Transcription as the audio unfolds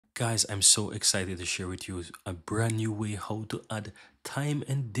Guys, I'm so excited to share with you a brand new way how to add time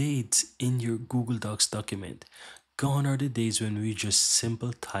and dates in your Google Docs document. Gone are the days when we just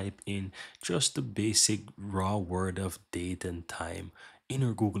simple type in just the basic raw word of date and time in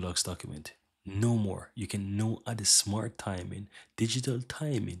our Google Docs document. No more. You can now add a smart timing, digital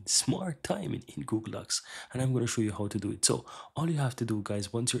timing, smart timing in Google Docs. And I'm going to show you how to do it. So all you have to do,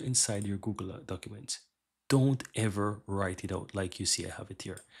 guys, once you're inside your Google documents, don't ever write it out like you see I have it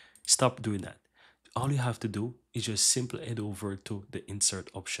here. Stop doing that. All you have to do is just simply head over to the insert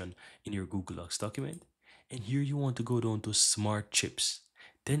option in your Google Docs document. And here you want to go down to smart chips.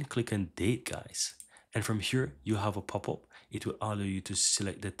 Then click on date, guys. And from here, you have a pop-up. It will allow you to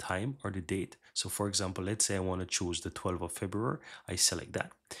select the time or the date. So for example, let's say I want to choose the 12th of February. I select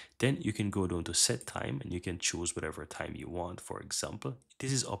that. Then you can go down to set time and you can choose whatever time you want. For example,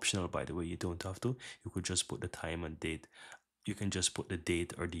 this is optional, by the way. You don't have to. You could just put the time and date. You can just put the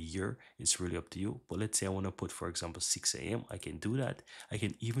date or the year. It's really up to you. But let's say I want to put, for example, 6 a.m. I can do that. I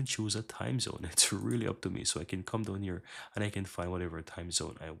can even choose a time zone. It's really up to me. So I can come down here and I can find whatever time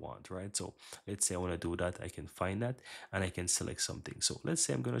zone I want, right? So let's say I want to do that. I can find that and I can select something. So let's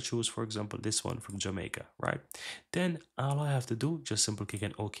say I'm going to choose, for example, this one from Jamaica, right? Then all I have to do, just simply click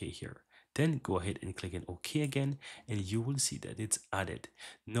on OK here. Then go ahead and click on OK again, and you will see that it's added.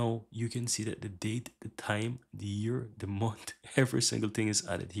 Now you can see that the date, the time, the year, the month, every single thing is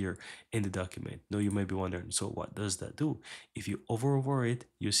added here in the document. Now you may be wondering, so what does that do? If you hover over it,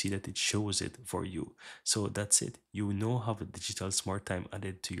 you see that it shows it for you. So that's it. You now have a digital smart time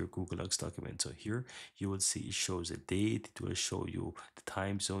added to your Google Docs document. So here you will see it shows the date, it will show you the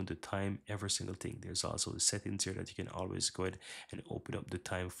time zone, the time, every single thing. There's also the settings here that you can always go ahead and open up the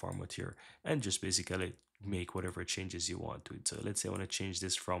time format here and just basically make whatever changes you want to it. So let's say I want to change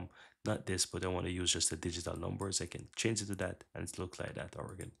this from not this, but I want to use just the digital numbers. I can change it to that and it look like that,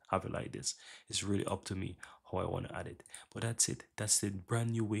 or I can have it like this. It's really up to me how I want to add it. But that's it. That's the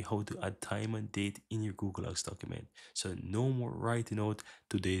brand new way how to add time and date in your Google Docs document. So no more writing out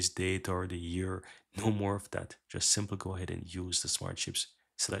today's date or the year. No more of that. Just simply go ahead and use the smart chips,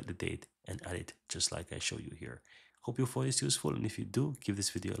 select the date and add it just like I show you here. Hope you find this useful, and if you do, give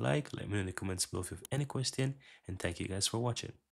this video a like, let me know in the comments below if you have any question, and thank you guys for watching.